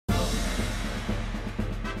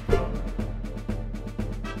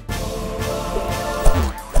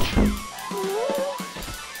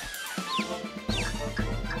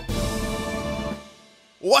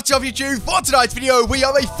What's up YouTube? For tonight's video, we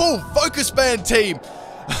have a full Focus Band team.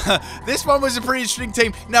 This one was a pretty interesting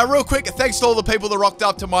team. Now, real quick, thanks to all the people that rocked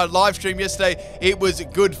up to my live stream yesterday. It was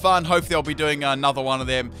good fun. Hopefully, I'll be doing another one of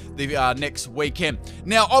them the next weekend.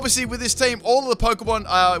 Now, obviously, with this team, all of the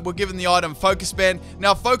Pokemon were given the item Focus Band.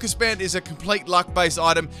 Now, Focus Band is a complete luck-based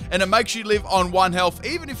item, and it makes you live on 1 health,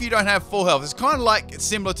 even if you don't have full health. It's kind of like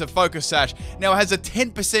similar to Focus Sash. Now, it has a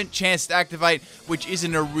 10% chance to activate, which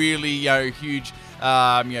isn't a really huge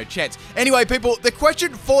chance. Anyway, people, the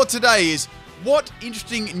question for today is, what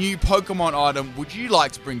interesting new Pokemon item would you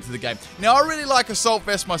like to bring to the game? Now, I really like Assault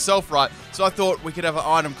Vest myself, right? So I thought we could have an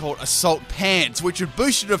item called Assault Pants, which would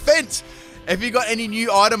boost your defense. If you got any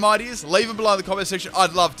new item ideas, leave them below in the comment section.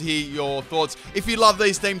 I'd love to hear your thoughts. If you love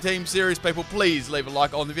these Team series, people, please leave a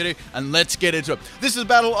like on the video, and let's get into it. This is a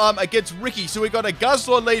battle against Ricky, so we got a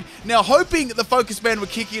Guzzlord lead. Now, hoping the Focus Band would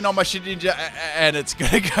kick in on my Shedinja, and it's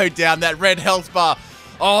going to go down that red health bar.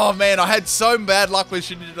 Oh, man, I had so bad luck with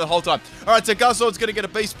Shedinja the whole time. All right, so Guzzlord's going to get a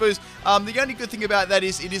Beast Boost. The only good thing about that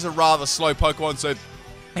is it is a rather slow Pokemon, so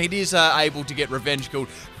it is able to get Revenge Killed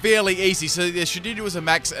fairly easy. So the Shedinja was a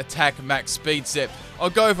max attack, max speed set.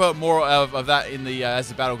 I'll go over more of that in the as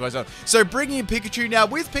the battle goes on. So bringing in Pikachu. Now,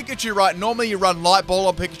 with Pikachu, right, normally you run Light Ball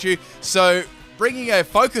on Pikachu, so bringing a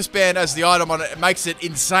Focus Band as the item on it makes it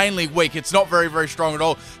insanely weak. It's not very, very strong at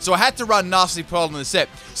all. So I had to run Nasty Plot in the set.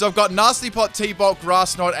 So I've got Nasty Plot, T-Bolt,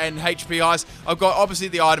 Grass Knot, and HP Ice. I've got, obviously,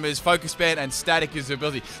 the item is Focus Band and Static is the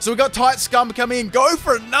ability. So we've got Tight Scum coming in. Go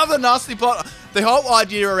for another Nasty Plot. The whole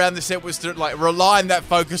idea around the set was to, like, rely on that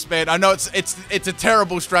Focus Band. I know it's a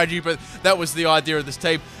terrible strategy, but that was the idea of this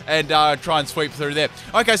team. And try and sweep through there.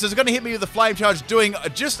 Okay, so it's going to hit me with a Flame Charge, doing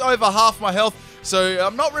just over half my health. So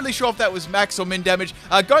I'm not really sure if that was max or min damage.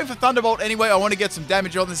 Going for Thunderbolt anyway. I want to get some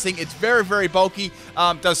damage on this thing. It's very, very bulky.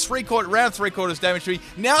 Does around 3/4 damage to me.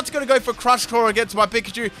 Now it's going to go for Crush Claw against my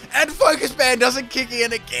Pikachu. And Focus Band doesn't kick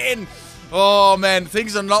in again. Oh, man.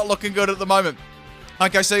 Things are not looking good at the moment.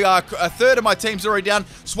 Okay, so a third of my team's already down.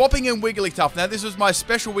 Swapping in Wigglytuff. Now, this was my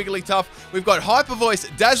special Wigglytuff. We've got Hyper Voice,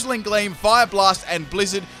 Dazzling Gleam, Fire Blast, and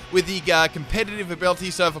Blizzard with the competitive ability.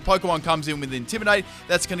 So if a Pokemon comes in with Intimidate,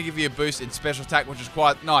 that's going to give you a boost in special attack, which is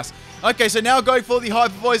quite nice. Okay, so now going for the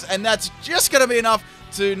Hyper Voice, and that's just going to be enough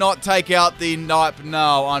to not take out the Nipe.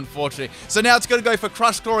 No, unfortunately. So now it's going to go for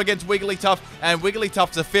Crush Claw against Wigglytuff, and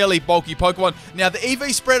Wigglytuff's a fairly bulky Pokemon. Now, the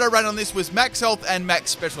EV spread I ran on this was max health and max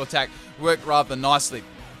special attack. Worked rather nicely.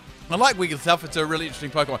 I like Wigglytuff, it's a really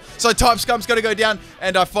interesting Pokemon. So Type Scum's going to go down,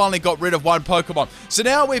 and I finally got rid of one Pokemon. So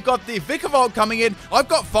now we've got the Vikavolt coming in. I've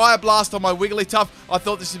got Fire Blast on my Wigglytuff. I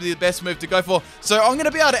thought this would be the best move to go for. So I'm going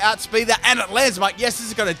to be able to outspeed that, and it lands, mate. Yes, this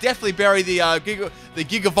is going to definitely bury the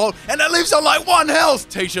Gigavolt, and it lives on like 1 health.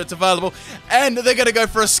 T-shirts available. And they're going to go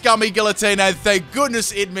for a Scummy Guillotine, and thank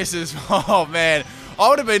goodness it misses. Oh, man. I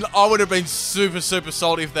would have been super, super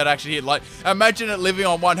salty if that actually hit. Like, imagine it living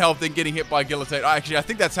on 1 health and getting hit by a Guillotine. Actually, I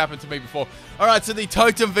think that's happened to me before. Alright, so the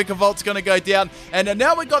Totem Vikavolt's going to go down. And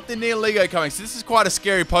now we got the Neoligo coming. So this is quite a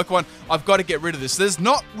scary Pokemon. I've got to get rid of this. There's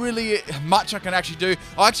not really much I can actually do.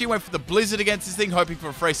 I actually went for the Blizzard against this thing, hoping for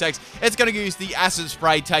a free sex. It's going to use the Acid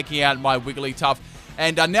Spray, taking out my Wigglytuff.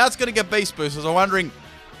 And now it's going to get Beast Boost. So I'm wondering,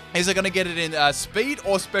 is it going to get it in speed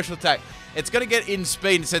or special attack? It's going to get in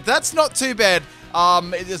speed. So that's not too bad.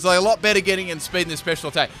 It's a lot better getting in speed than special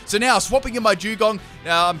attack. So now, swapping in my Dugong.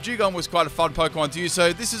 Dugong was quite a fun Pokemon to use.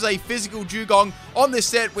 So this is a physical Dugong. On this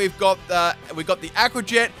set, we've got the Aqua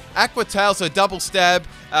Jet, Aqua Tail, so double stab.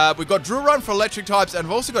 We've got Drill Run for electric types, and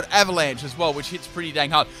we've also got Avalanche as well, which hits pretty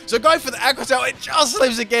dang hard. So going for the Aqua Tail, it just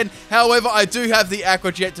lives again. However, I do have the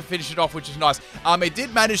Aqua Jet to finish it off, which is nice. It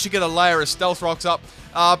did manage to get a layer of Stealth Rocks up.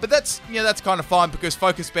 But that's kind of fine because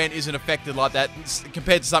Focus Band isn't affected like that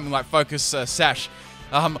compared to something like Focus Sash.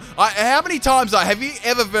 How many times have you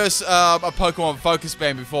ever versed a Pokemon Focus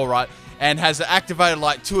Band before, right? And has it activated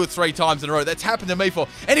like 2 or 3 times in a row? That's happened to me before.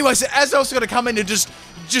 Anyway, so Azal's going to come in and just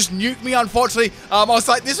nuke me, unfortunately. I was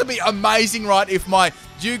like, this would be amazing, right, if my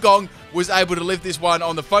Dugong was able to live this one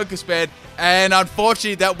on the Focus Band. And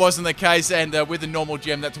unfortunately, that wasn't the case. And with a normal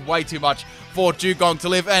gem, that's way too much for Dugong to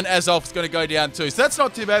live. And Azal's going to go down too. So that's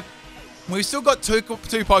not too bad. We've still got two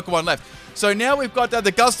Pokemon left. So now we've got the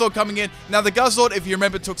Guzzlord coming in. Now the Guzzlord, if you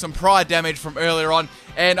remember, took some prior damage from earlier on.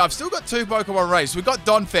 And I've still got 2 Pokemon raised. We've got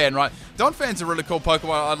Donphan, right? Donphan's a really cool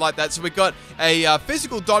Pokemon. I like that. So we've got a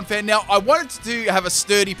physical Donphan. Now, I wanted to have a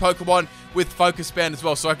sturdy Pokemon with Focus Band as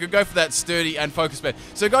well. So I could go for that sturdy and Focus Band.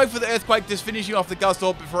 So going for the Earthquake, just finishing off the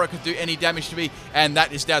Guzzlord before I could do any damage to me. And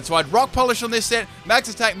that is down. So I had Rock Polish on this set. Max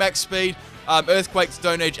attack, max speed. Earthquake,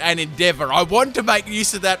 Stone Edge, and Endeavor. I want to make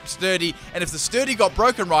use of that Sturdy, and if the Sturdy got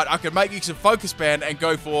broken right, I could make use of Focus Band and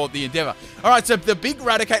go for the Endeavor. Alright, so the big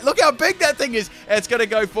Raticate, look how big that thing is. It's going to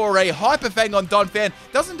go for a Hyper Fang on Donphan.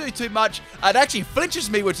 Doesn't do too much. It actually flinches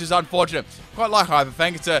me, which is unfortunate. Quite like Hyper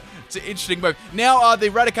Fang. It's an interesting move. Now the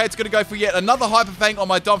Raticate's going to go for yet another Hyper Fang on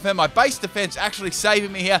my Donphan. My base defense actually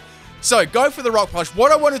saving me here. So, go for the Rock Polish.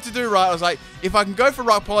 What I wanted to do, right, I was like, if I can go for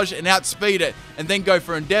Rock Polish and outspeed it, and then go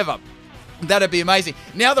for Endeavor, that'd be amazing.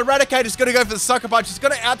 Now the Raticate is going to go for the Sucker Punch. It's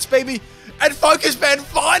going to outspeed me. And Focus Band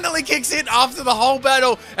finally kicks in after the whole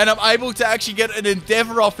battle. And I'm able to actually get an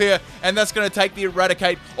Endeavor off here. And that's going to take the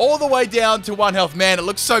Raticate all the way down to 1 health. Man, it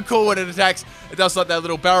looks so cool when it attacks. It does like that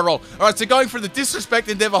little barrel roll. Alright, so going for the Disrespect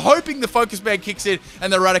Endeavor, hoping the Focus Band kicks in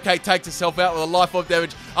and the Raticate takes itself out with a Life Orb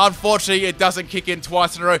damage. Unfortunately, it doesn't kick in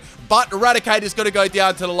twice in a row. But Raticate is going to go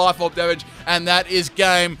down to the Life Orb damage. And that is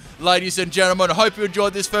game, ladies and gentlemen. I hope you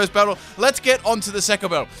enjoyed this first battle. Let's get on to the second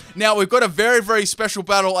battle. Now, we've got a very, very special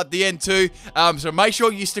battle at the end too. So make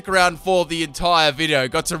sure you stick around for the entire video.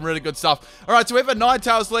 Got some really good stuff. Alright, so we have a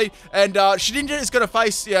Ninetales lead. And Shedinja is going to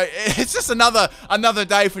face, it's just another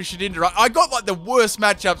day for Shedinja, right? I got like the worst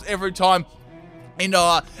matchups every time.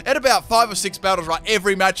 At about 5 or 6 battles, right,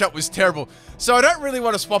 every matchup was terrible. So I don't really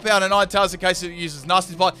want to swap out a Ninetales in case it uses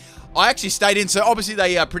Nasty Spot. I actually stayed in, so obviously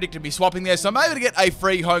they predicted me swapping there, so I'm able to get a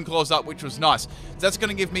free Hone Claws up, which was nice. So that's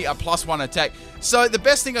going to give me a +1 attack. So the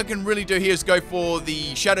best thing I can really do here is go for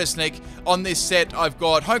the Shadow Sneak. On this set, I've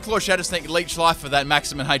got Hone Claw, Shadow Sneak, Leech Life for that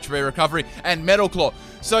maximum HP recovery, and Metal Claw.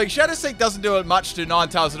 So Shadow Sneak doesn't do much to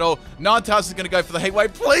Ninetales at all. Ninetales is going to go for the Heat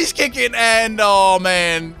Wave. Please kick in, and oh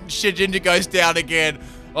man, Shedinja goes down again.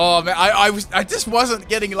 Oh man, I just wasn't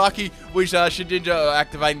getting lucky with Shedinja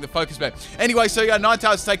activating the Focus Band. Anyway, so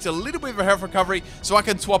Ninetales takes a little bit of a health recovery, so I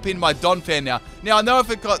can swap in my Donphan now. Now I know if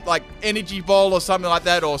it got like Energy Ball or something like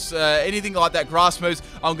that, or anything like that, grass moves,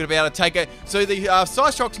 I'm going to be able to take it. So the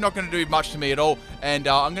Side Shock's not going to do much to me at all, and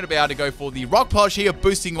I'm going to be able to go for the Rock Polish here,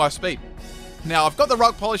 boosting my speed. Now, I've got the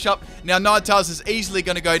Rock Polish up. Now, Ninetales is easily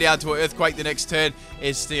going to go down to an Earthquake the next turn.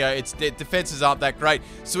 Its defenses aren't that great.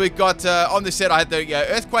 So we've got, on this set, I had the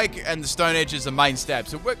Earthquake and the Stone Edge as the main stab.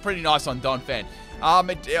 So it worked pretty nice on Donphan.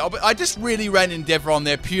 I just really ran Endeavor on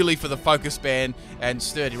there purely for the Focus Band and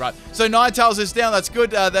Sturdy, right? So Ninetales is down. That's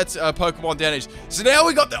good. That's Pokemon damage. So now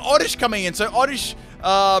we got the Oddish coming in. So Oddish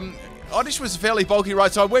was fairly bulky,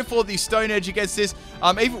 right? So I went for the Stone Edge against this.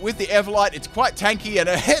 Even with the Everlight, it's quite tanky, and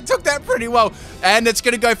it took that pretty well. And it's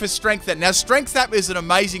going to go for Strength Tap. Now, Strength Tap is an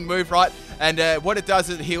amazing move, right? And what it does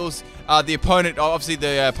is it heals the opponent, obviously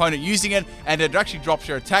the opponent using it, and it actually drops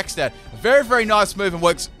your attack stat. Very, very nice move, and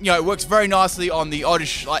works, it works very nicely on the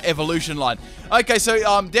Oddish evolution line. Okay, so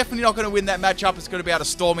definitely not going to win that matchup. It's going to be able to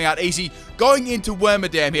storm me out easy. Going into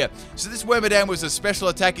Wormadam here. So this Wormadam was a special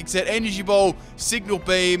attacking set. Energy Ball, Signal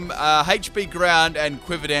Beam, HP Ground, and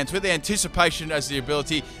Quiver Dance with the Anticipation as the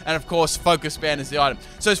ability. And of course, Focus Band as the item.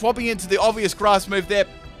 So swapping into the obvious grass move there.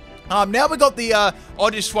 Now we got the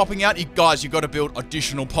Oddish swapping out. You got to build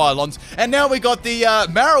additional pylons. And now we got the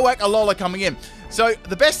Marowak Alola coming in. So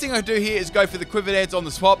the best thing I do here is go for the Quiver Dance on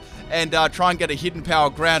the swap and try and get a Hidden Power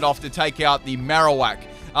Ground off to take out the Marowak.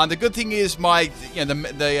 The good thing is the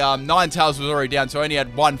Ninetales was already down, so I only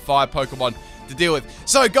had 1-5 Pokemon to deal with.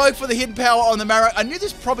 So going for the Hidden Power on the Marowak. I knew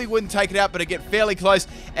this probably wouldn't take it out, but it get fairly close,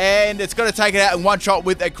 and it's going to take it out in one shot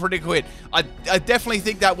with a critical hit. I definitely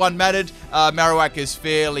think that one mattered. Marowak is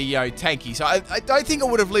fairly tanky, so I don't think it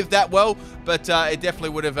would have lived that well, but it definitely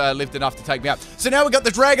would have lived enough to take me out. So now we've got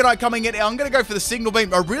the Dragonite coming in. I'm going to go for the Signal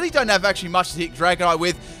Beam. I really don't have actually much to hit Dragonite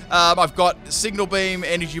with. I've got Signal Beam,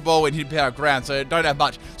 Energy Ball, and Hidden Power Ground, so I don't have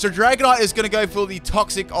much. So Dragonite is going to go for the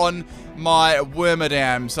Toxic on my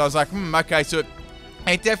Wormadam. So I was like, okay, so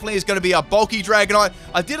it definitely is going to be a bulky Dragonite.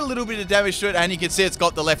 I did a little bit of damage to it, and you can see it's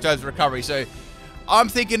got the leftovers recovery. So I'm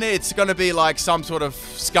thinking it's going to be like some sort of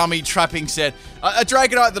scummy trapping set. A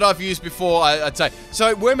Dragonite that I've used before, I'd say.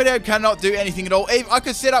 So Wormadam cannot do anything at all. I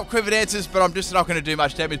could set up Quiver Dances, but I'm just not going to do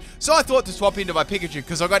much damage. So I thought to swap into my Pikachu,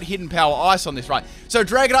 because I've got Hidden Power Ice on this, right? So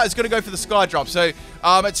Dragonite is going to go for the Sky Drop. So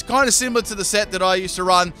it's kind of similar to the set that I used to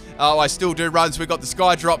run. I still do run. So we got the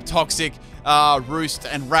Sky Drop, Toxic, Roost,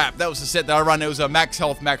 and Wrap. That was the set that I run. It was a max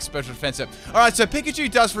health, max special defense set. Alright, so Pikachu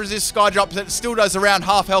does resist Sky Drop, but it still does around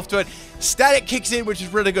half health to it. Static kicks in, which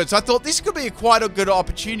is really good. So I thought this could be quite a good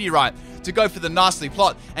opportunity, right, to go for the Nasty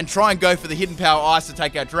Plot and try and go for the Hidden Power Ice to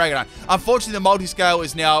take out Dragonite. Unfortunately, the multi-scale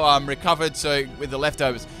is now recovered, so with the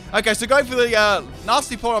leftovers. Okay, so going for the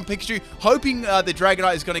Nasty Plot on Pikachu, hoping the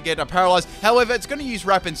Dragonite is going to get paralyzed. However, it's going to use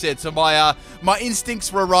Wrap instead, so my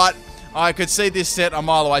instincts were right. I could see this set a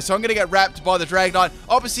mile away. So I'm going to get wrapped by the Dragonite.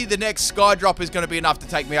 Obviously, the next Sky Drop is going to be enough to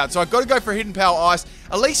take me out. So I've got to go for Hidden Power Ice.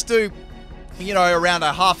 At least do, you know, around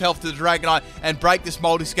a half health to the Dragonite and break this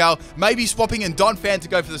multi-scale. Maybe swapping in Donphan to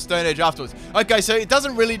go for the Stone Edge afterwards. Okay, so it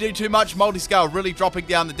doesn't really do too much. Multi-scale really dropping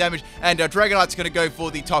down the damage, and Dragonite's going to go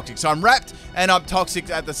for the Toxic. So I'm wrapped and I'm Toxic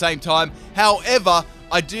at the same time. However,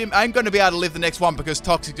 I'm going to be able to live the next one because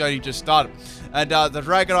Toxic's only just started. And the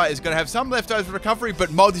Dragonite is going to have some leftover recovery,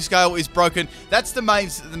 but multi-scale is broken. That's the main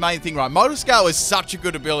thing, right? Multi-scale is such a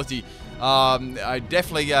good ability. I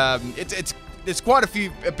definitely, there's quite a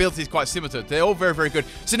few abilities quite similar to it. They're all very, very good.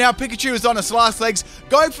 So now Pikachu is on its last legs,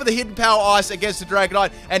 going for the Hidden Power Ice against the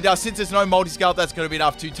Dragonite. And since there's no multi-scale, that's going to be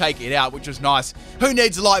enough to take it out, which is nice. Who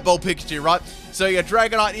needs a Light Ball Pikachu, right? So your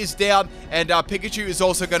Dragonite is down, and Pikachu is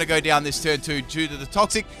also going to go down this turn too, due to the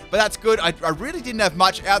Toxic. But that's good. I really didn't have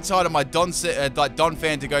much outside of my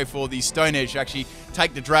Donphan to go for the Stone Edge to actually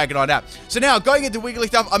take the Dragonite out. So now going into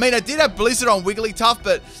Wigglytuff. I mean, I did have Blizzard on Wigglytuff,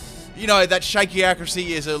 but you know, that shaky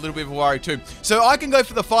accuracy is a little bit of a worry too. So I can go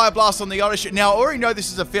for the Fire Blast on the Oddish. Now, I already know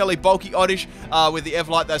this is a fairly bulky Oddish with the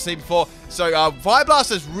Everlight that I've seen before. So Fire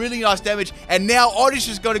Blast does really nice damage. And now Oddish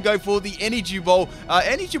is going to go for the Energy Ball.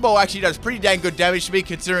 Energy Ball actually does pretty dang good damage to me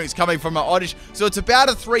considering it's coming from an Oddish. So it's about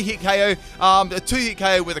a 3-hit KO, a 2-hit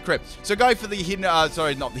KO with a crit. So go for the hidden,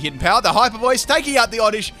 sorry, not the Hidden Power, the Hyper Voice, taking out the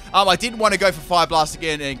Oddish. I didn't want to go for Fire Blast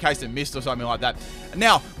again in case it missed or something like that.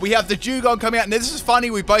 Now, we have the Dugong coming out. Now, this is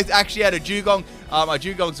funny. We both actually had a Dugong. A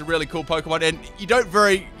Dugong's a really cool Pokemon, and you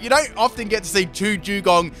don't often get to see two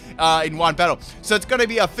Dugong in one battle. So it's going to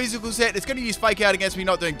be a physical set. It's going to use Fake Out against me,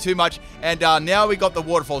 not doing too much. And now we got the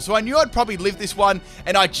Waterfall. So I knew I'd probably live this one,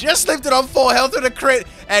 and I just lived it on 4 health with a crit,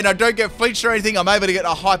 and I don't get flinched or anything. I'm able to get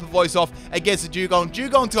a Hyper Voice off against the Dugong.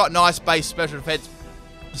 Dugong's got nice base special defense,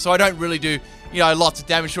 so I don't really do, you know, lots of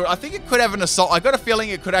damage to it. I think it could have an Assault. I got a feeling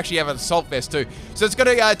it could actually have an Assault Vest too. So it's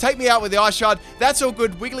going to take me out with the Ice Shard. That's all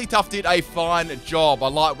good. Wigglytuff did a fine job. I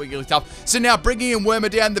like Wigglytuff. So now bringing in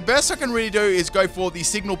Wormadam, the best I can really do is go for the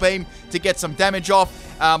Signal Beam to get some damage off.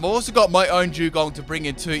 I've also got my own Dugong to bring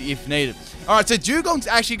in too if needed. Alright, so Dugong's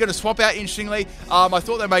actually going to swap out interestingly. I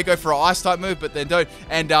thought they may go for an Ice-type move, but they don't.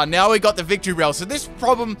 And now we got the Victory Bell. So this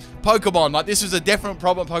problem Pokemon, like this is a definite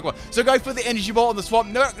problem Pokemon. So go for the Energy Ball on the swamp.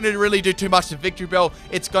 Not going to really do too much to Victory Bell.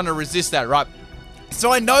 It's going to resist that, right?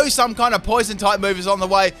 So I know some kind of Poison-type move is on the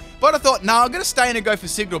way, but I thought, no, I'm going to stay in and go for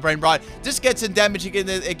Signal Beam, right? Just get some damage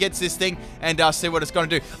against this thing and see what it's going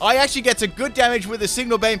to do. I actually get some good damage with the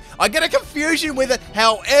Signal Beam. I get a confusion with it.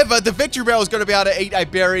 However, the Victory Bell is going to be able to eat a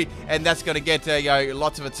berry, and that's going to get you know,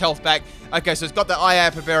 lots of its health back. Okay, so it's got the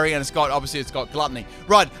Iapa Berry, and obviously it's got Gluttony.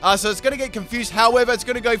 Right, so it's going to get confused. However, it's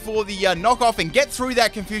going to go for the knockoff and get through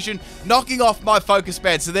that confusion, knocking off my Focus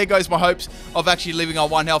Band. So there goes my hopes of actually living on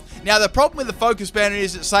 1 health. Now, the problem with the Focus Band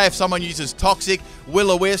is that, say, if someone uses Toxic,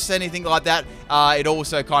 Will-O-Wisp, anything like that, it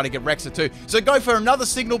also kind of get wrecks it too. So go for another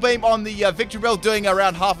Signal Beam on the Victory Bell, doing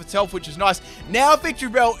around half its health, which is nice. Now, Victory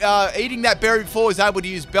Bell, eating that berry before, is able to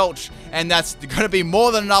use Belch, and that's going to be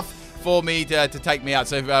more than enough for me to take me out.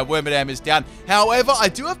 So Wormadam is down. However, I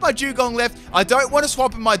do have my Dugong left. I don't want to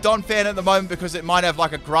swap in my Donphan at the moment because it might have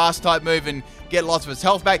like a grass type move and get lots of its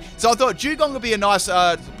health back. So I thought Dugong would be a nice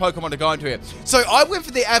Pokemon to go into here. So I went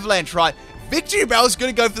for the Avalanche, right? Victory Bell is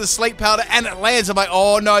going to go for the Sleep Powder, and it lands. I'm like,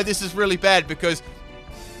 oh no, this is really bad because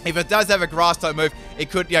if it does have a grass type move, it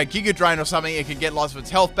could, you know, Giga Drain or something. It could get lots of its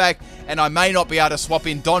health back, and I may not be able to swap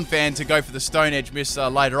in Donphan to go for the Stone Edge miss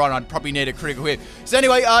later on. I'd probably need a critical hit. So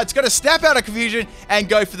anyway, it's going to snap out of confusion and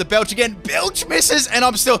go for the Belch again. Belch misses, and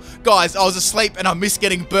I'm still, guys, I was asleep and I missed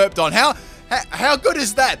getting burped on. How good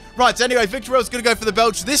is that? Right, so anyway, Victory Bell's going to go for the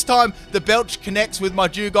Belch. This time, the Belch connects with my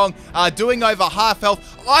Dugong, doing over half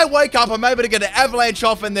health. I wake up, I'm able to get an Avalanche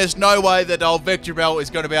off, and there's no way that old Victory Bell is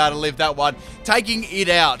going to be able to live that one. Taking it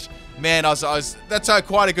out. Man, that's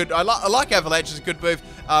quite a good, I like Avalanche, it's a good move.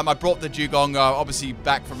 I brought the Dugong, obviously,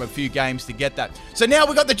 back from a few games to get that. So now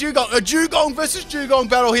we got the Dugong, a Dugong versus Dugong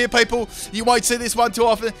battle here, people. You won't see this one too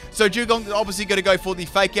often. So Dugong is obviously going to go for the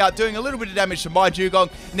Fake Out, doing a little bit of damage to my Dugong.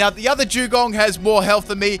 Now, the other Dugong has more health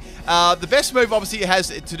than me. The best move, obviously, it has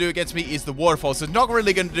to do against me is the Waterfall. So it's not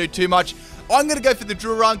really going to do too much. I'm going to go for the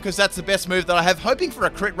Drill Run because that's the best move that I have, hoping for a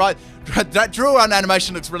crit, right? That Drill Run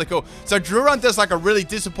animation looks really cool. So Drill Run does like a really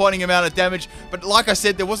disappointing amount of damage, but like I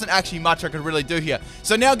said, there wasn't actually much I could really do here.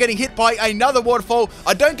 So now getting hit by another Waterfall.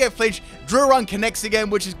 I don't get flinch. Drill Run connects again,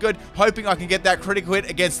 which is good, hoping I can get that critical hit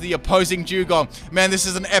against the opposing Dugong. Man, this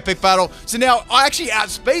is an epic battle. So now I actually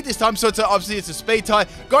outspeed this time, so obviously it's a speed tie.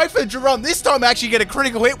 Going for the Drill Run. This time I actually get a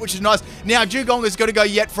critical hit, which is nice. Now Dugong is going to go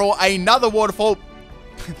yet for another Waterfall.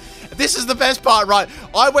 this is the best part, right?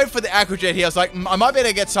 I went for the Aqua Jet here. I was like, I might be able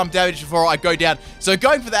to get some damage before I go down. So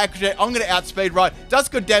going for the Aqua Jet, I'm going to outspeed, right? Does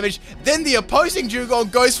good damage. Then the opposing Dugong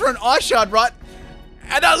goes for an Ice Shard, right?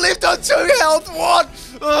 And I lived on 2 health. What?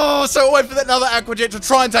 Oh, so I went for another Aqua Jet to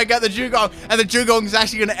try and take out the Dugong. And the Dugong's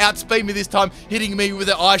actually going to outspeed me this time, hitting me with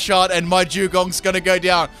the Ice Shard, and my Dugong's going to go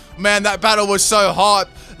down. Man, that battle was so hype.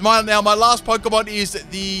 Now, my last Pokemon is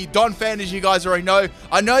the Donphan, as you guys already know.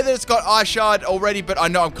 I know that it's got Ice Shard already, but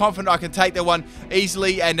I'm confident I can take that one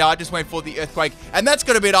easily, and I just went for the Earthquake. And that's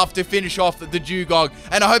going to be enough to finish off the Dugong.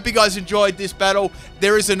 And I hope you guys enjoyed this battle.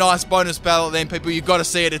 There is a nice bonus battle at the end, people. You've got to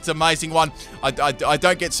see it. It's an amazing one. I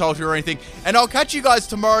don't get salty or anything. And I'll catch you guys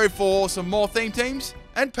tomorrow for some more theme teams,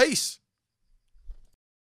 and peace.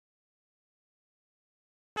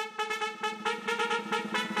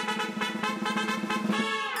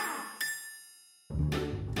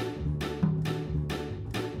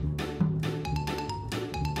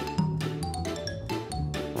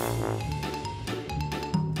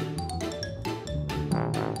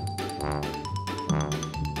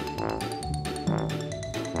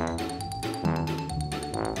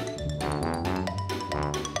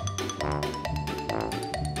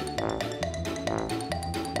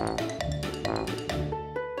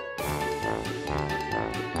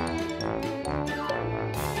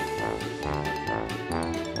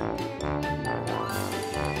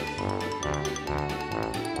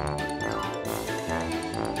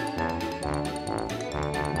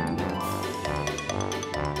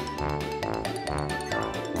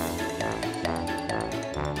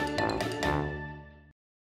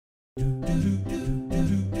 Do, do, do, do.